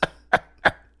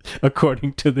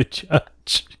 According to the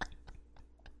judge.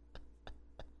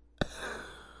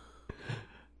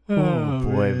 Oh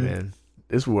boy, man.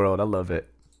 This world, I love it.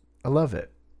 I love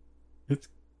it.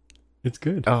 It's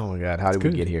good. Oh my God, how did we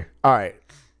get here? All right.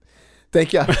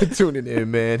 Thank y'all for tuning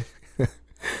in, man.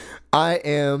 I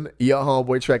am your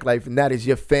homeboy Trek Life, and that is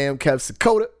your fam, Kev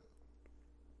Sakota.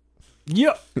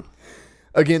 Yep.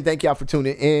 Again, thank y'all for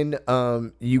tuning in.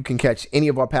 You can catch any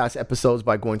of our past episodes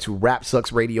by going to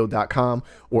rapsucksradio.com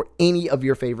or any of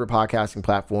your favorite podcasting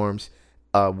platforms.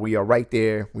 We are right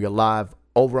there. We are live,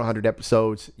 over 100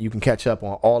 episodes. You can catch up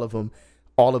on all of them.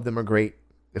 All of them are great,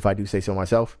 if I do say so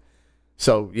myself.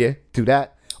 So, yeah, do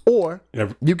that. Or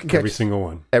you can catch every single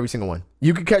one. Every single one.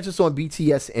 You can catch us on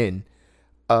BTSN.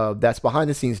 That's Behind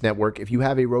the Scenes Network. If you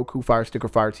have a Roku, Fire Stick, or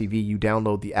Fire TV, you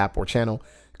download the app or channel.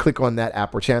 Click on that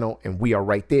app or channel, and we are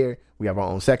right there. We have our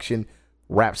own section,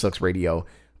 Rap Sucks Radio.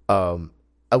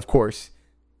 Of course,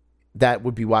 that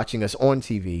would be watching us on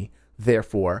TV.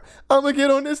 Therefore, I'm going to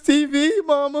get on this TV,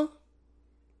 mama.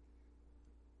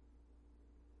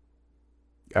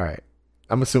 All right.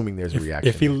 I'm assuming there's a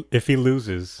reaction. If he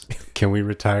loses, can we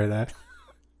retire that?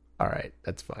 All right.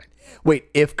 That's fine. Wait,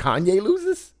 if Kanye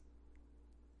loses?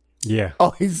 Yeah.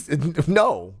 Oh,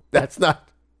 no, that's not.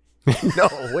 No,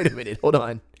 wait a minute. Hold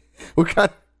on. What kind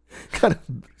of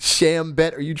sham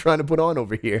bet are you trying to put on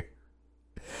over here?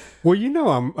 Well,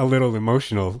 I'm a little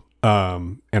emotional,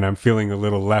 and I'm feeling a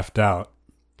little left out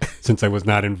since I was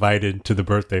not invited to the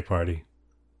birthday party.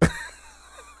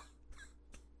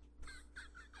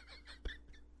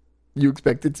 You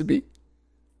expect it to be?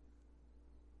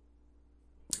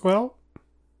 Well,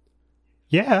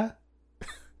 yeah. A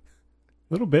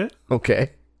little bit.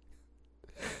 Okay.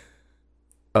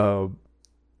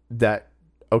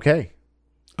 Okay.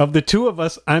 Of the two of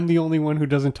us, I'm the only one who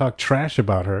doesn't talk trash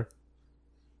about her.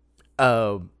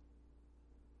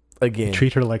 Again.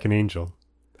 Treat her like an angel.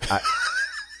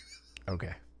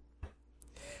 Okay.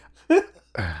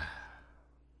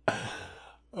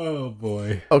 Oh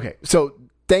boy. Okay. So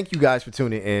thank you guys for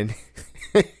tuning in.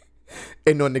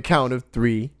 And on the count of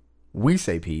 3, we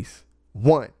say peace.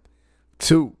 1,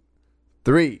 2,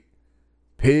 3.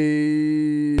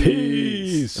 Peace.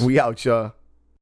 Peace. And we out, y'all.